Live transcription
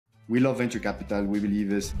We love venture capital. We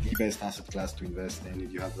believe it's the best asset class to invest in.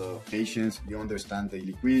 If you have the patience, you understand the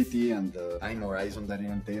liquidity and the time horizon that it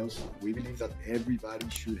entails. We believe that everybody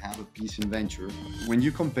should have a piece in venture. When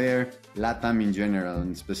you compare LatAm in general,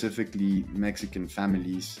 and specifically Mexican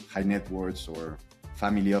families, high net worths or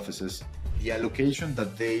family offices, the allocation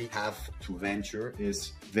that they have to venture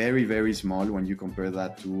is very, very small when you compare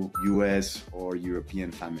that to US or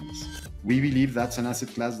European families. We believe that's an asset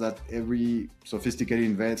class that every sophisticated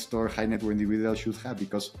investor, high net worth individual should have,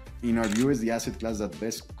 because in our view is the asset class that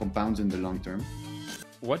best compounds in the long term.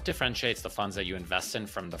 What differentiates the funds that you invest in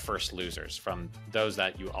from the first losers, from those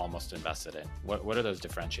that you almost invested in? What are those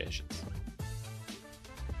differentiations?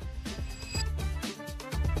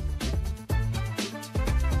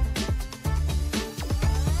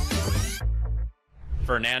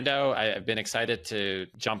 Fernando, I've been excited to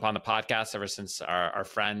jump on the podcast ever since our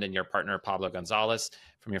friend and your partner, Pablo Gonzalez,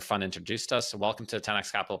 from your fund introduced us. So welcome to the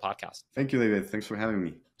 10X Capital podcast. Thank you, David. Thanks for having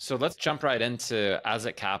me. So let's jump right into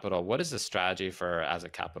Azet Capital. What is the strategy for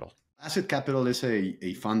Azet Capital? Azet Capital is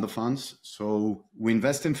a fund of funds. So we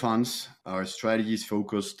invest in funds. Our strategy is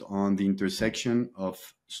focused on the intersection of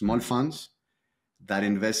small funds that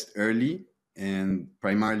invest early and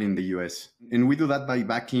primarily in the US. And we do that by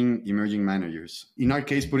backing emerging managers. In our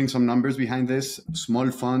case, putting some numbers behind this,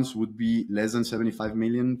 small funds would be less than 75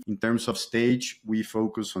 million. In terms of stage, we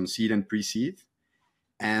focus on seed and pre-seed.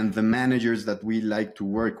 And the managers that we like to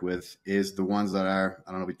work with is the ones that are,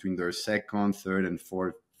 between their second, third, and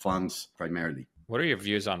fourth funds primarily. What are your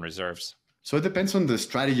views on reserves? So it depends on the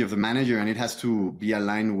strategy of the manager, and it has to be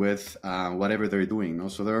aligned with whatever they're doing. No?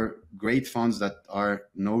 So there are great funds that are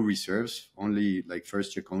no reserves, only like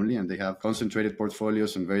first check only, and they have concentrated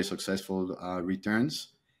portfolios and very successful returns.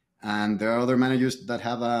 And there are other managers that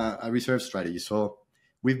have a reserve strategy. So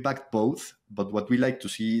we've backed both, but what we like to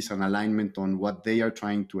see is an alignment on what they are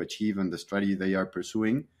trying to achieve and the strategy they are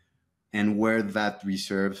pursuing, and where that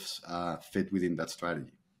reserves fit within that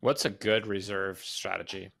strategy. What's a good reserve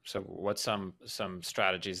strategy? So what's some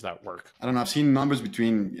strategies that work? I don't know. I've seen numbers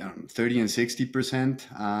between 30 and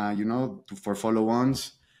 60%, for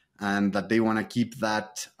follow-ons, and that they want to keep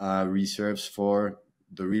that reserves for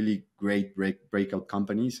the really great breakout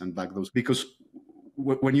companies and back those. Because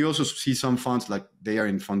when you also see some funds, like they are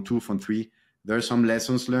in fund 2, fund 3, there are some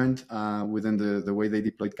lessons learned within the way they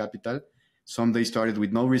deployed capital. Some they started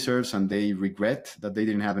with no reserves and they regret that they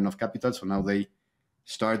didn't have enough capital. So now they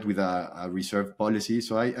start with a reserve policy.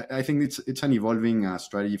 So I think it's an evolving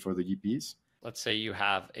strategy for the GPs. Let's say you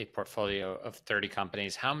have a portfolio of 30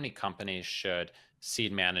 companies. How many companies should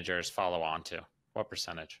seed managers follow on to? What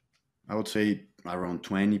percentage? I would say around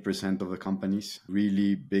 20% of the companies,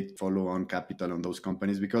 really big follow-on capital on those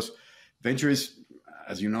companies, because venture is,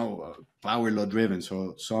 as you know, power law driven.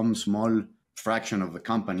 So some small fraction of the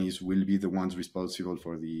companies will be the ones responsible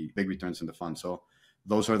for the big returns in the fund. So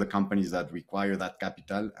those are the companies that require that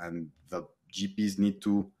capital, and the GPs need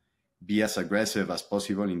to be as aggressive as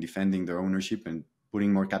possible in defending their ownership and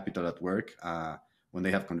putting more capital at work when they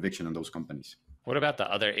have conviction on those companies. What about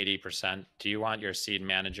the other 80%? Do you want your seed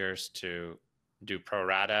managers to do pro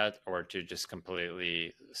rata or to just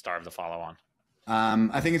completely starve the follow-on?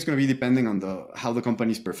 I think it's going to be depending on how the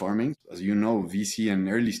company is performing. As you know, VC and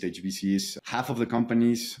early stage VCs, half of the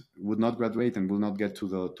companies would not graduate and will not get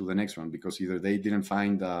to the next round, because either they didn't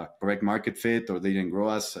find the correct market fit, or they didn't grow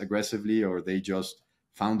as aggressively, or they just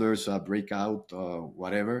founders break out,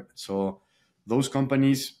 whatever. So those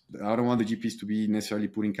companies, I don't want the GPs to be necessarily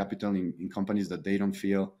putting capital in companies that they don't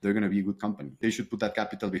feel they're going to be a good company. They should put that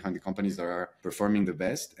capital behind the companies that are performing the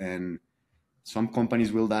best, and some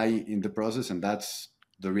companies will die in the process, and that's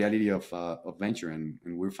the reality of venture, and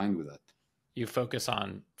we're fine with that. You focus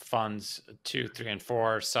on funds 2, 3, and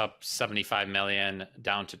 4, sub 75 million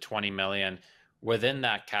down to 20 million. Within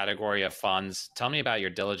that category of funds, tell me about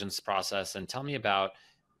your diligence process, and tell me about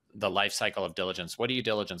the life cycle of diligence. What do you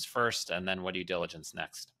diligence first, and then what do you diligence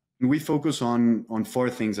next? We focus on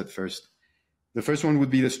 4 things at first. The first one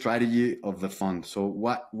would be the strategy of the fund. So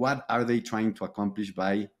what are they trying to accomplish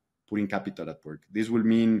by putting capital at work? This will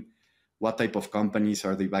mean what type of companies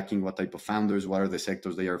are they backing, what type of founders, what are the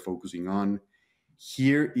sectors they are focusing on.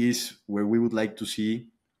 Here is where we would like to see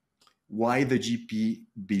why the GP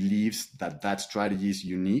believes that strategy is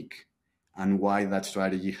unique and why that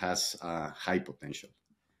strategy has high potential.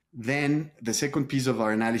 Then the second piece of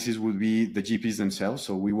our analysis would be the GPs themselves.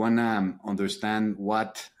 So we want to understand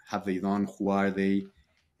what have they done, who are they,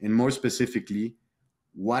 and more specifically,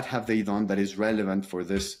 what have they done that is relevant for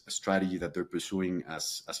this strategy that they're pursuing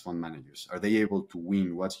as fund managers? Are they able to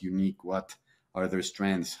win? What's unique? What are their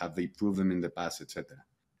strengths? Have they proved them in the past, etc.?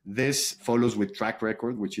 This follows with track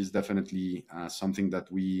record, which is definitely something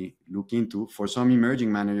that we look into. For some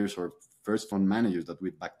emerging managers or first fund managers that we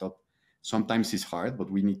backed up, sometimes it's hard, but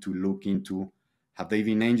we need to look into, have they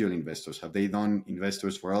been angel investors? Have they done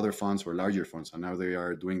investors for other funds or larger funds? And now they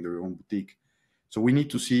are doing their own boutique. So we need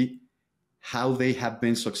to see how they have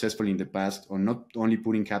been successful in the past on not only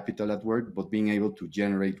putting capital at work, but being able to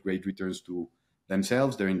generate great returns to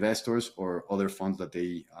themselves, their investors, or other funds that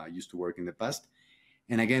they used to work in the past.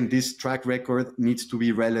 And again, this track record needs to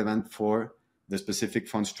be relevant for the specific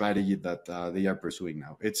fund strategy that they are pursuing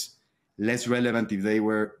now. It's less relevant if they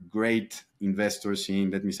were great investors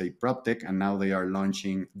in, let me say, prop tech, and now they are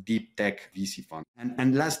launching deep tech VC fund.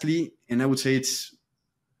 And lastly, and I would say it's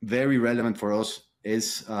very relevant for us,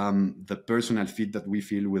 is the personal fit that we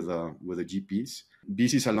feel with the GPs.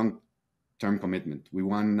 This is a long-term commitment. We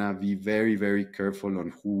want to be very, very careful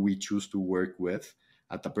on who we choose to work with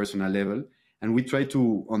at a personal level. And we try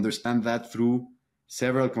to understand that through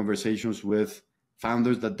several conversations with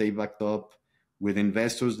founders that they backed up, with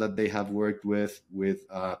investors that they have worked with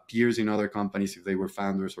peers in other companies if they were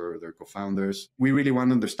founders or their co-founders. We really want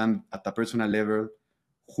to understand at a personal level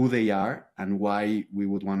who they are and why we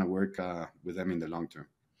would want to work with them in the long term.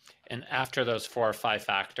 And after those 4 or 5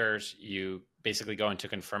 factors, you basically go into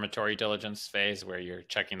confirmatory diligence phase where you're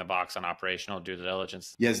checking the box on operational due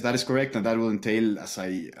diligence. Yes, that is correct. And that will entail, as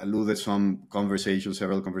I alluded,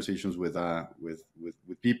 several conversations with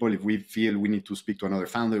people. If we feel we need to speak to another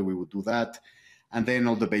founder, we would do that. And then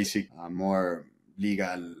all the basic, more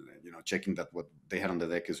legal, checking that what they had on the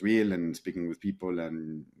deck is real and speaking with people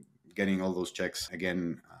and getting all those checks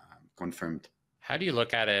again confirmed. How do you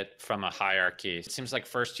look at it from a hierarchy? It seems like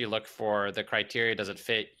first you look for the criteria. Does it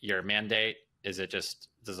fit your mandate? Does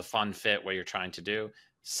a fund fit what you're trying to do?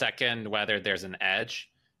 Second, whether there's an edge.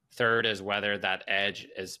 Third is whether that edge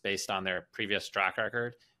is based on their previous track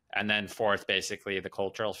record. And then fourth, basically the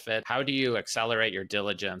cultural fit. How do you accelerate your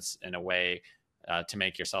diligence in a way to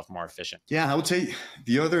make yourself more efficient? Yeah, I would say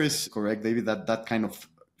the other is correct, David, that kind of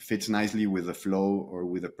fits nicely with the flow or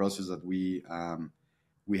with the process that we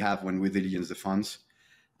have when we diligence the funds.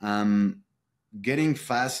 Getting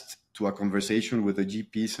fast to a conversation with the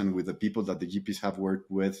GPs and with the people that the GPs have worked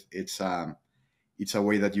with, it's a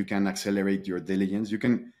way that you can accelerate your diligence. You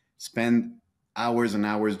can spend hours and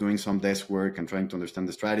hours doing some desk work and trying to understand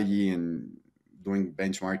the strategy and doing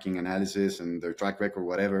benchmarking analysis and their track record,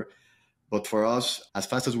 whatever. But for us, as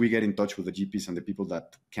fast as we get in touch with the GPs and the people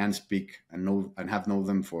that can speak and know and have known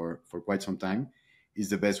them for quite some time, is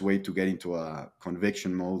the best way to get into a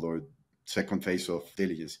conviction mode or second phase of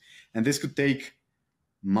diligence. And this could take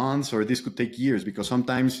months or this could take years, because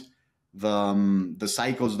sometimes the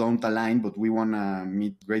cycles don't align, but we want to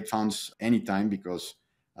meet great funds anytime, because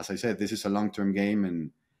as I said, this is a long-term game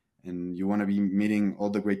and you want to be meeting all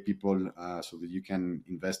the great people so that you can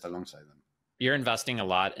invest alongside them. You're investing a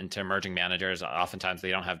lot into emerging managers. Oftentimes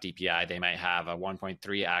they don't have DPI. They might have a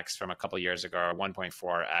 1.3x from a couple of years ago or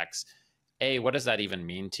 1.4x. A, what does that even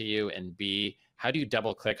mean to you? And B, how do you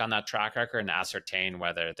double click on that track record and ascertain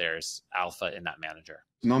whether there's alpha in that manager?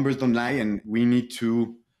 Numbers don't lie, and we need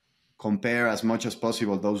to compare as much as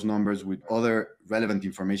possible those numbers with other relevant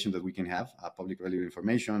information that we can have, public relevant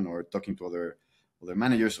information, or talking to other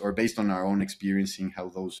managers, or based on our own experience, seeing how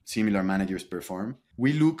those similar managers perform.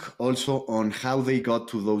 We look also on how they got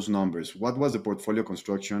to those numbers. What was the portfolio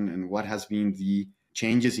construction and what has been the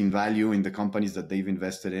changes in value in the companies that they've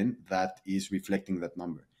invested in that is reflecting that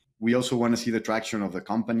number. We also want to see the traction of the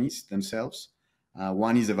companies themselves.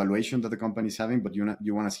 One is the valuation that the company is having, but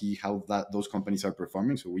you want to see how those companies are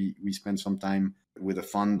performing. So we spend some time with the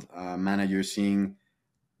fund manager seeing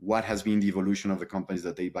what has been the evolution of the companies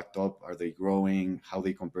that they backed up. Are they growing? How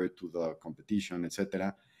they compare to the competition,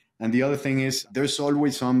 etc. And the other thing is there's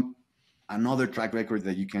always another track record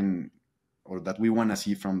that you can, or that we want to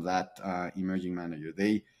see from that emerging manager.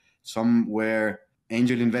 Some were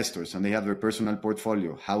angel investors and they have their personal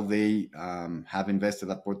portfolio, how they have invested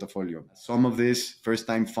that portfolio. Some of these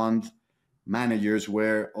first-time fund managers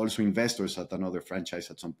were also investors at another franchise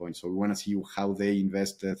at some point. So we want to see how they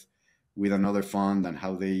invested with another fund and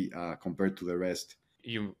how they compared to the rest.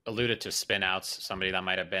 You alluded to spin outs, somebody that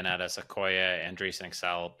might have been at a Sequoia, Andreessen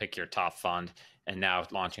Excel, pick your top fund, and now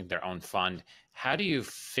launching their own fund. How do you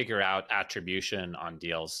figure out attribution on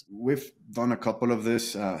deals? We've done a couple of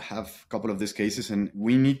this, have a couple of these cases, and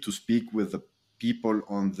we need to speak with the people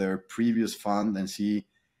on their previous fund and see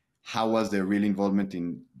how was their real involvement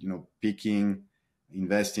in, picking,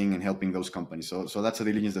 investing, and helping those companies. So that's a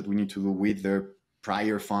diligence that we need to do with their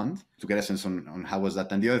prior fund to get a sense on how was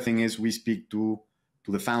that. And the other thing is we speak to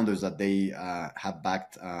the founders that they have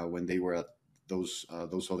backed when they were at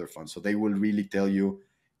those other funds. So they will really tell you,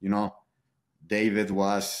 David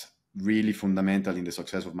was really fundamental in the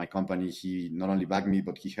success of my company. He not only backed me,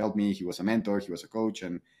 but he helped me. He was a mentor. He was a coach.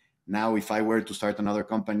 And now if I were to start another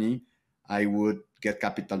company, I would get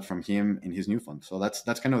capital from him in his new fund. So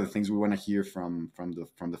that's kind of the things we want to hear from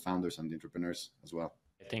the founders and the entrepreneurs as well.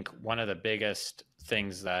 I think one of the biggest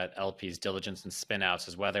things that LPs diligence and spinouts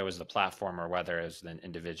is whether it was the platform or whether it was an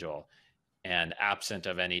individual. And absent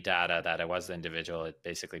of any data that it was the individual, it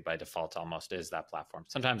basically by default almost is that platform.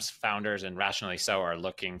 Sometimes founders, and rationally so, are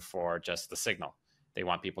looking for just the signal. They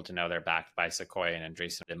want people to know they're backed by Sequoia and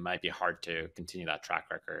Andreessen. It might be hard to continue that track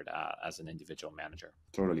record as an individual manager.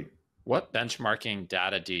 Totally. What benchmarking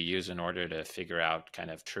data do you use in order to figure out kind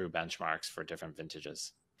of true benchmarks for different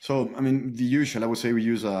vintages? So, the usual, I would say we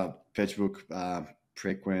use a PitchBook,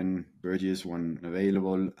 Preqin, Burgess, one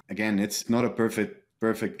available. Again, it's not a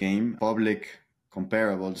perfect game. Public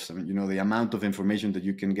comparables, the amount of information that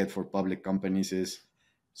you can get for public companies is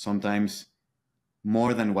sometimes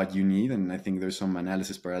more than what you need. And I think there's some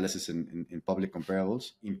analysis paralysis in public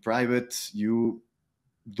comparables. In private, you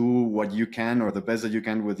do what you can or the best that you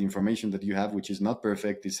can with the information that you have, which is not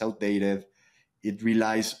perfect. It's outdated. It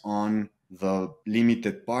relies on the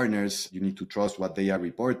limited partners. You need to trust what they are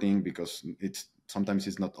reporting because sometimes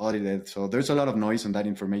it's not audited. So there's a lot of noise on that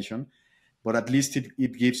information, but at least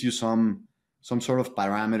it gives you some sort of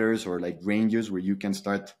parameters or like ranges where you can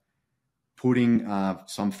start putting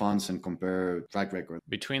some funds and compare track record.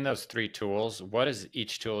 Between those three tools, what does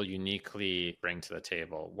each tool uniquely bring to the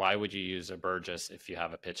table? Why would you use a Burgess if you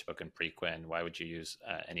have a PitchBook and Preqin? Why would you use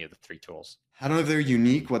any of the three tools? I don't know if they're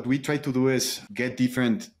unique. What we try to do is get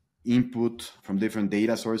different input from different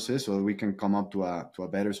data sources so that we can come up to a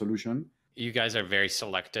better solution. You guys are very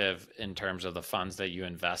selective in terms of the funds that you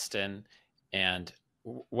invest in. And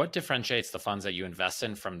what differentiates the funds that you invest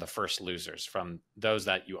in from the first losers, from those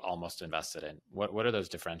that you almost invested in? What are those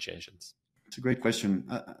differentiations? It's a great question.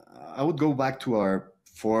 I would go back to our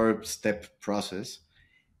 4-step process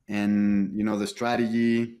and, the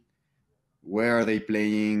strategy, where are they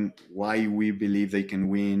playing, why we believe they can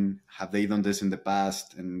win, have they done this in the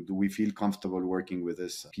past, and do we feel comfortable working with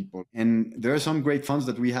these people? And there are some great funds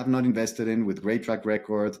that we have not invested in with great track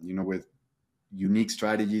record, with unique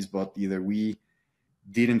strategies, but either we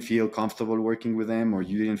didn't feel comfortable working with them or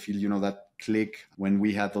you didn't feel, that click when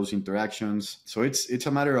we had those interactions. So it's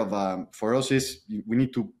a matter of, for us, we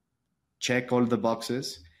need to check all the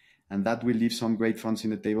boxes, and that will leave some great funds in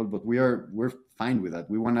the table, but we're fine with that.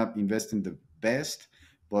 We want to invest in the best,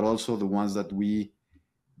 but also the ones that we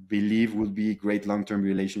believe will be great long-term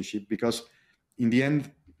relationship, because in the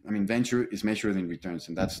end, venture is measured in returns,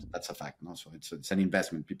 and that's a fact. No? So it's an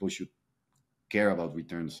investment. People should care about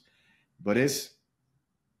returns, but it's,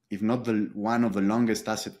 if not one of the longest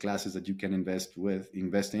asset classes that you can invest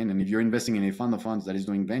in. And if you're investing in a fund of funds that is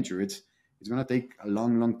doing venture, it's going to take a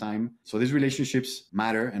long time. So these relationships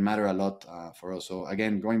matter a lot for us. So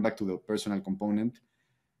again, going back to the personal component,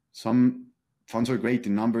 some funds are great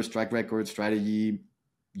in numbers, track record, strategy,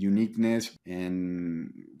 uniqueness,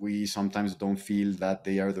 and we sometimes don't feel that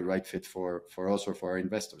they are the right fit for us or for our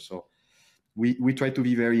investors. So we try to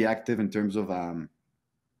be very active in terms of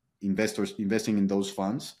investors investing in those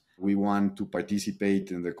funds. We want to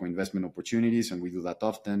participate in the co-investment opportunities, and we do that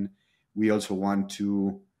often. We also want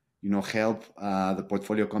to, help the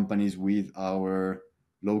portfolio companies with our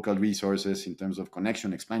local resources in terms of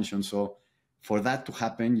connection expansion. So for that to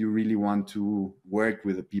happen, you really want to work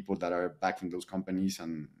with the people that are backing those companies,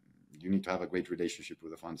 and you need to have a great relationship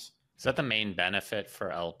with the funds. Is that the main benefit for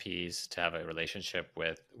LPs, to have a relationship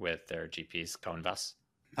with their GPs co-invest?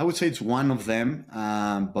 I would say it's one of them,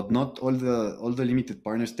 but not all the limited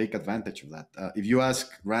partners take advantage of that. If you ask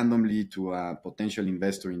randomly to a potential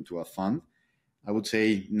investor into a fund, I would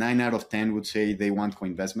say 9 out of 10 would say they want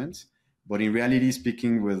co-investments. But in reality,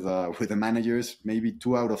 speaking with the managers, maybe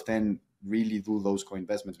 2 out of 10 really do those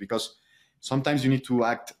co-investments, because sometimes you need to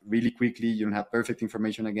act really quickly. You don't have perfect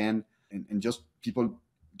information again, and just people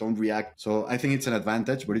don't react. So I think it's an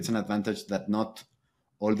advantage, but it's an advantage that not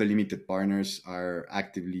all the limited partners are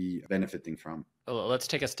actively benefiting from. Let's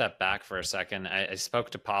take a step back for a second. I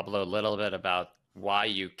spoke to Pablo a little bit about why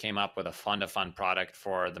you came up with a fund-to-fund product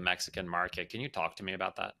for the Mexican market. Can you talk to me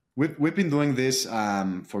about that? We've been doing this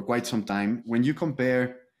for quite some time. When you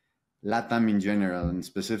compare LatAm in general, and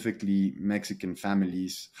specifically Mexican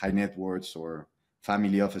families, high net worths or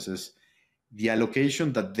family offices, the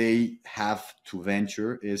allocation that they have to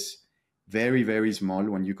venture is very, very small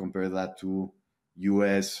when you compare that to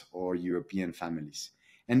US or European families.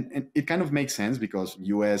 And it kind of makes sense because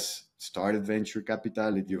US started venture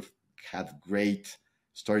capital. You've had great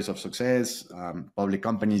stories of success, public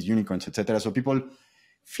companies, unicorns, etc. So people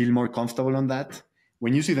feel more comfortable on that.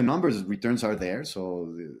 When you see the numbers, returns are there.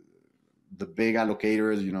 So the big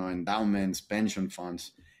allocators, endowments, pension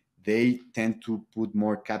funds, they tend to put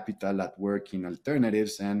more capital at work in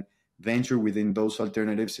alternatives, and venture within those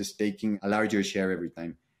alternatives is taking a larger share every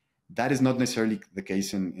time. That is not necessarily the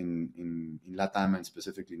case in LatAm and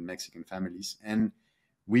specifically in Mexican families. And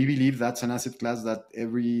we believe that's an asset class that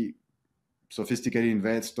every sophisticated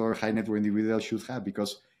investor, high net worth individual should have,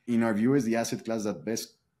 because in our view is the asset class that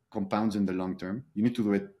best compounds in the long term. You need to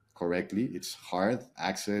do it correctly. It's hard: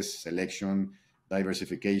 access, selection,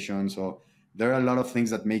 diversification. So there are a lot of things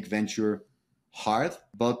that make venture hard,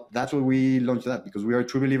 but that's why we launched that, because we are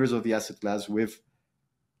true believers of the asset class.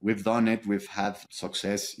 We've done it. We've had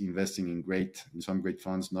success investing in some great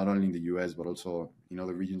funds, not only in the US, but also in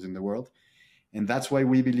other regions in the world. And that's why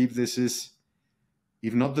we believe this is,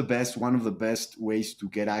 if not the best, one of the best ways to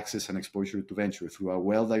get access and exposure to venture, through a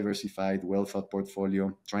well-diversified, well-thought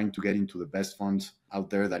portfolio, trying to get into the best funds out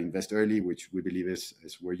there that invest early, which we believe is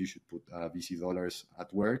where you should put VC dollars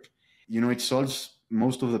at work. It solves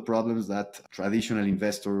most of the problems that traditional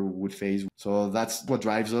investor would face. So that's what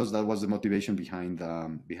drives us. That was the motivation behind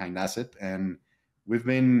Azet. And we've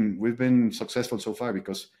been successful so far,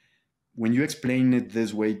 because when you explain it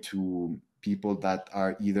this way to people that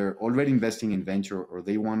are either already investing in venture or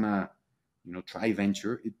they want to, try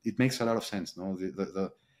venture, it makes a lot of sense. No,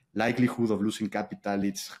 the likelihood of losing capital,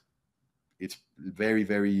 it's very,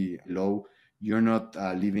 very low. You're not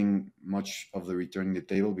leaving much of the return on the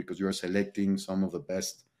table, because you're selecting some of the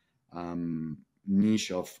best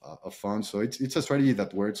niche of funds. So it's a strategy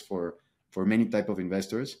that works for many type of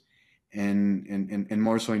investors, and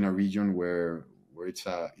more so in a region where it's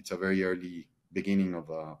a very early beginning of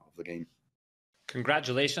the game.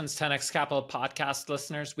 Congratulations, 10X Capital podcast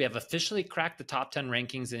listeners. We have officially cracked the top 10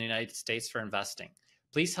 rankings in the United States for investing.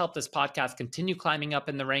 Please help this podcast continue climbing up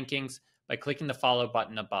in the rankings by clicking the follow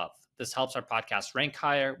button above. This helps our podcast rank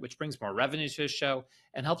higher, which brings more revenue to the show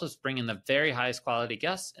and helps us bring in the very highest quality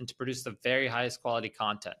guests and to produce the very highest quality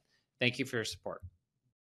content. Thank you for your support.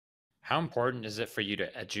 How important is it for you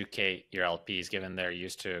to educate your LPs, given they're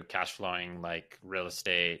used to cash flowing like real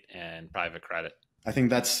estate and private credit? I think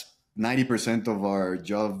that's 90% of our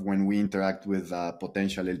job when we interact with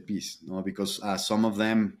potential LPs, because some of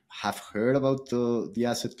them have heard about the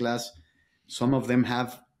asset class. Some of them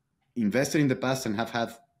have invested in the past and have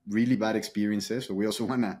had really bad experiences. So we also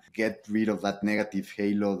want to get rid of that negative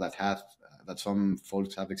halo that some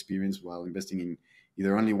folks have experienced while investing in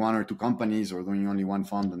either only one or two companies or doing only one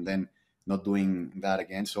fund and then not doing that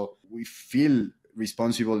again. So we feel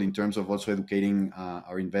responsible in terms of also educating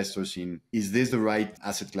our investors in, is this the right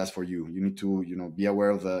asset class for you? You need to be aware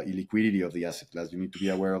of the illiquidity of the asset class. You need to be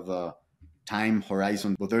aware of the time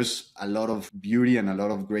horizon. But there's a lot of beauty and a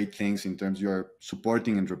lot of great things in terms you're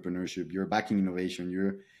supporting entrepreneurship, you're backing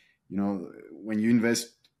innovation, when you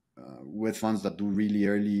invest with funds that do really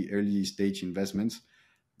early stage investments,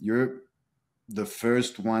 you're the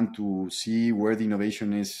first one to see where the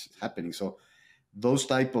innovation is happening. So those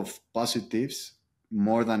type of positives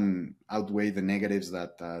more than outweigh the negatives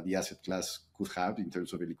that the asset class could have in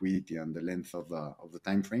terms of liquidity and the length of the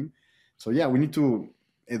time frame. So yeah, we need to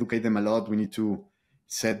educate them a lot. We need to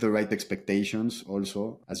set the right expectations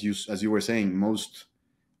also. As you were saying,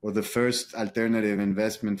 the first alternative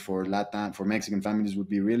investment for LatAm, for Mexican families, would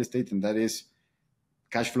be real estate, and that is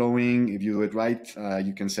cash flowing. If you do it right,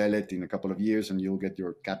 you can sell it in a couple of years and you'll get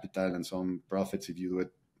your capital and some profits if you do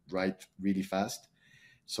it right really fast.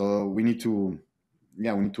 So we need to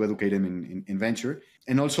educate them in venture.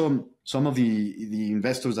 And also some of the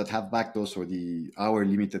investors that have backed us, or our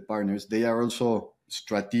limited partners, they are also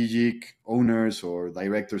strategic owners or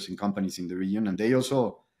directors in companies in the region. And they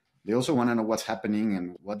also want to know what's happening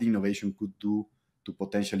and what the innovation could do to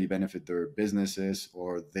potentially benefit their businesses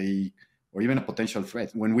or even a potential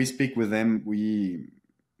threat. When we speak with them, we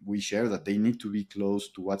share that they need to be close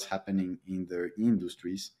to what's happening in their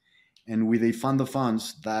industries. And with a fund of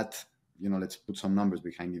funds that, let's put some numbers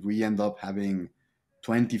behind it. We end up having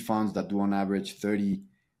 20 funds that do on average 30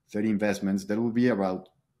 investments. There will be about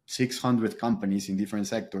 600 companies in different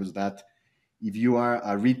sectors that, if you are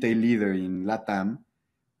a retail leader in LatAm,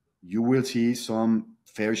 you will see some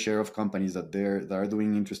fair share of companies that are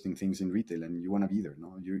doing interesting things in retail, and you want to be there.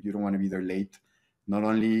 No, you don't want to be there late, not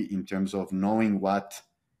only in terms of knowing what,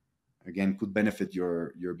 again, could benefit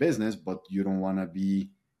your business, but you don't want to be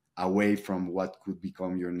away from what could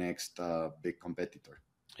become your next big competitor.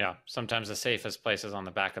 Yeah, sometimes the safest place is on the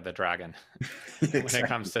back of the dragon when it Exactly.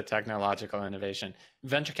 comes to technological innovation.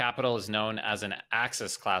 Venture capital is known as an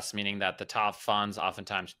access class, meaning that the top funds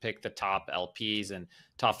oftentimes pick the top LPs, and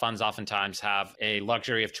top funds oftentimes have a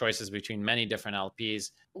luxury of choices between many different LPs.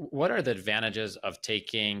 What are the advantages of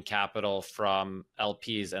taking capital from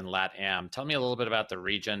LPs in LatAm? Tell me a little bit about the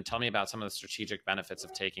region. Tell me about some of the strategic benefits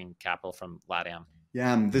of taking capital from LatAm.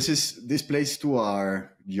 Yeah, this plays to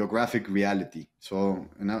our geographic reality. So,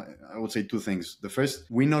 and I would say two things. The first,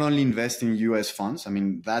 we not only invest in U.S. funds. I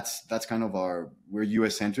mean, that's kind of we're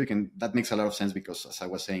U.S. centric, and that makes a lot of sense because, as I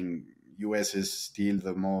was saying, U.S. is still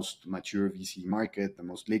the most mature VC market, the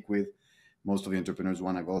most liquid. Most of the entrepreneurs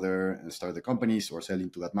want to go there and start the companies or sell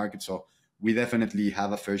into that market. So, we definitely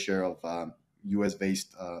have a fair share of U.S.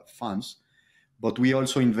 based funds, but we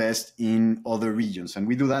also invest in other regions, and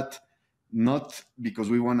we do that not because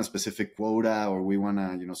we want a specific quota or we want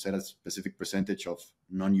to set a specific percentage of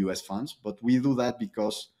non-US funds, but we do that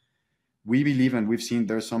because we believe and we've seen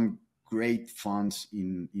there's some great funds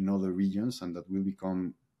in other regions and that will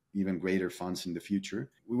become even greater funds in the future.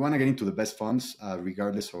 We want to get into the best funds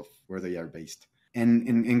regardless of where they are based.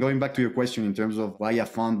 And going back to your question in terms of why a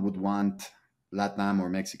fund would want LatAm or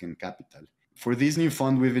Mexican capital, for this new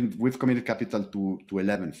fund we've committed capital to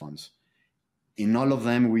 11 funds. In all of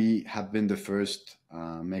them, we have been the first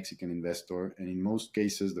Mexican investor, and in most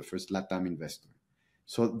cases, the first LatAm investor.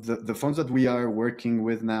 So the funds that we are working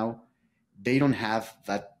with now, they don't have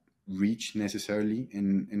that reach necessarily.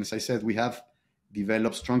 And as I said, we have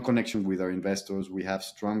developed strong connections with our investors. We have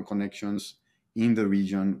strong connections in the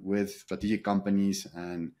region with strategic companies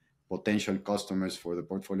and potential customers for the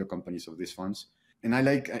portfolio companies of these funds. And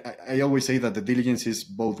I always say that the diligence is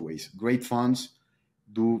both ways. Great funds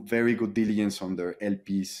do very good diligence on their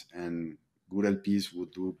LPs, and good LPs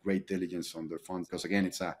would do great diligence on their funds because again,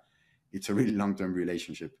 it's a really long-term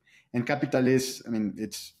relationship. And capital is, I mean,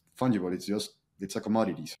 it's fungible. It's a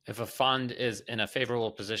commodity. If a fund is in a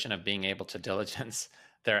favorable position of being able to diligence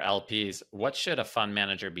their LPs, what should a fund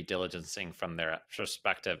manager be diligencing from their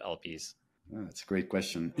prospective LPs? That's a great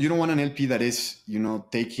question. You don't want an LP that is,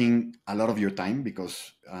 taking a lot of your time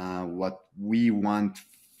because what we want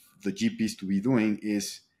the GPs to be doing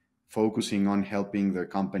is focusing on helping their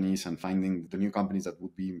companies and finding the new companies that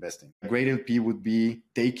would be investing. A great LP would be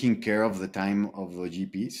taking care of the time of the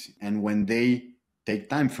GPs, and when they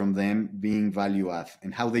take time from them, being value add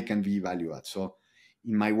and how they can be value add. So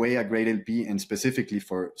in my way, a great LP, and specifically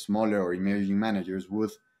for smaller or emerging managers,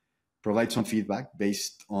 would provide some feedback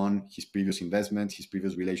based on his previous investments, his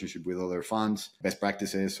previous relationship with other funds, best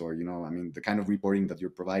practices, or, the kind of reporting that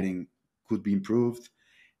you're providing could be improved.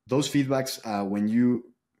 Those feedbacks, when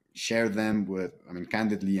you share them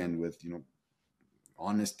candidly and with,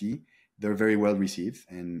 honesty, they're very well received,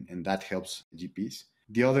 and that helps GPs.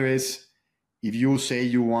 The other is, if you say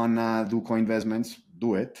you want to do co-investments,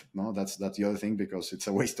 do it. No, that's the other thing, because it's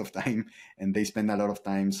a waste of time, and they spend a lot of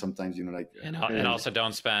time sometimes, and also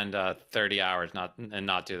don't spend 30 hours not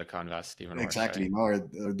do the co-invest even exactly, worse,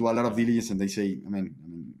 right? or do a lot of diligence, and they say,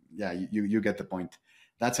 yeah, you get the point.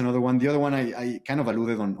 That's another one. The other one I kind of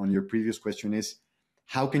alluded on your previous question is,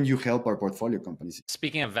 how can you help our portfolio companies?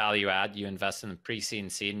 Speaking of value add, you invest in pre-seed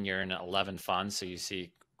and seed, and you're in 11 funds, so you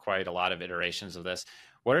see quite a lot of iterations of this.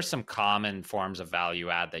 What are some common forms of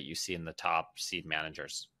value add that you see in the top seed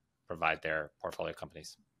managers provide their portfolio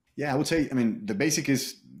companies? Yeah, I would say, the basic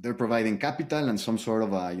is they're providing capital and some sort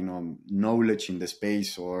of knowledge in the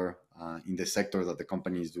space or in the sector that the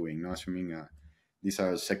company is doing. No, assuming these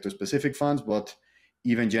are sector-specific funds, but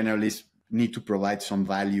even generalists need to provide some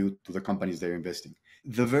value to the companies they're investing.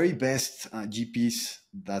 The very best GPs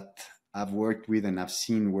that I've worked with and I've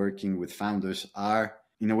seen working with founders are,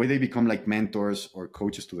 in a way, they become like mentors or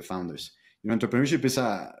coaches to the founders. Entrepreneurship is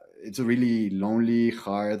it's a really lonely,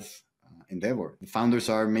 hard endeavor. The founders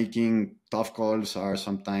are making tough calls, are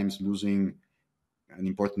sometimes losing an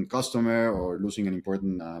important customer or losing an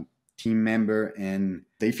important team member, and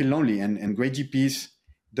they feel lonely. And great GPs,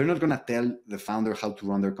 they're not going to tell the founder how to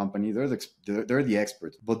run their company. They're the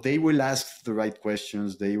experts, but they will ask the right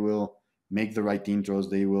questions. They will make the right intros.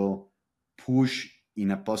 They will push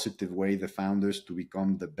in a positive way the founders to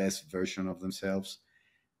become the best version of themselves.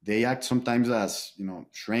 They act sometimes as,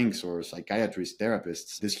 shrinks or psychiatrists,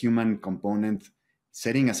 therapists. This human component,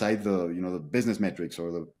 setting aside the business metrics or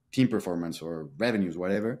the team performance or revenues,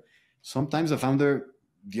 whatever. Sometimes the founder,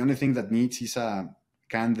 the only thing that needs is a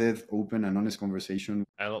candid, open, and honest conversation.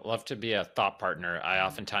 I love to be a thought partner. I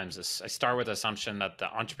start with the assumption that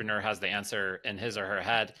the entrepreneur has the answer in his or her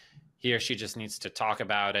head. He or she just needs to talk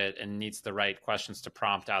about it and needs the right questions to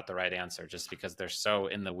prompt out the right answer, just because they're so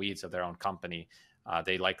in the weeds of their own company.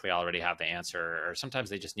 they likely already have the answer, or sometimes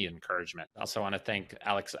they just need encouragement. I also want to thank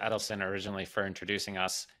Alex Edelson originally for introducing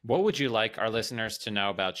us. What would you like our listeners to know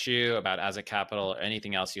about you, about Azet Capital, or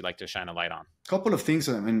anything else you'd like to shine a light on? A couple of things.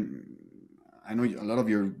 I mean, I know a lot of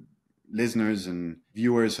your listeners and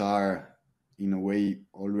viewers are, in a way,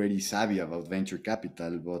 already savvy about venture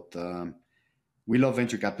capital, but we love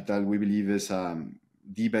venture capital. We believe it's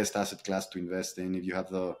the best asset class to invest in. If you have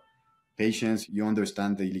the patience, you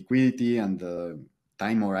understand the liquidity and the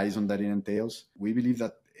time horizon that it entails. We believe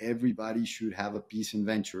that everybody should have a piece in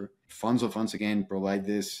venture. Funds of funds, again, provide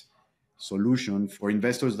this solution for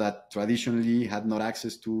investors that traditionally had not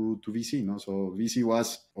access to VC. So VC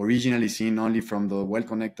was originally seen only from the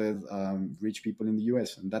well-connected, rich people in the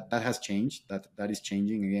US. And that has changed. That is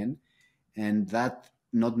changing again. And that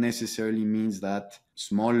not necessarily means that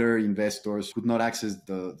smaller investors could not access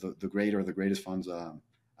the great or the greatest funds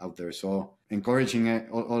out there. So encouraging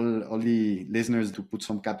all the listeners to put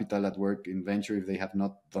some capital at work in venture if they have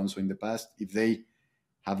not done so in the past. If they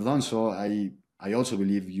have done so, I also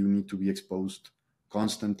believe you need to be exposed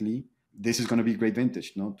constantly. This is going to be great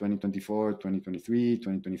vintage, 2024, 2023,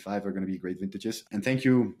 2025 are going to be great vintages. And thank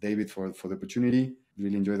you, David, for the opportunity.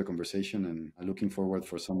 Really enjoy the conversation, and I'm looking forward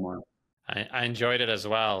for some more. I enjoyed it as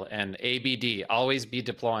well. And ABD, always be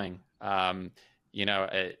deploying.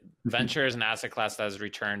 Venture is an asset class that has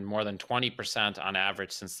returned more than 20% on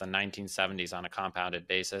average since the 1970s on a compounded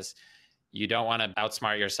basis. You don't want to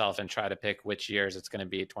outsmart yourself and try to pick which years it's going to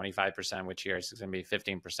be 25%, which years it's going to be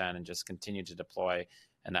 15%, and just continue to deploy,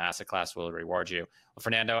 and the asset class will reward you. Well,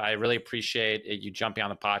 Fernando, I really appreciate you jumping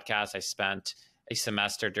on the podcast. I spent a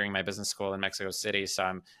semester during my business school in Mexico City,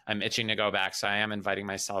 so I'm itching to go back. So I am inviting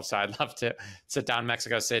myself. So I'd love to sit down in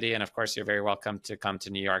Mexico City, and of course, you're very welcome to come to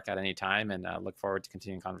New York at any time. And look forward to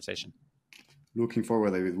continuing conversation. Looking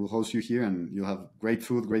forward, David. We'll host you here, and you'll have great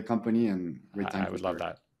food, great company, and great time. I would love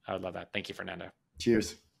that. I would love that. Thank you, Fernando.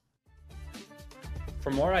 Cheers. For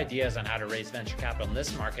more ideas on how to raise venture capital in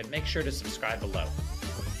this market, make sure to subscribe below.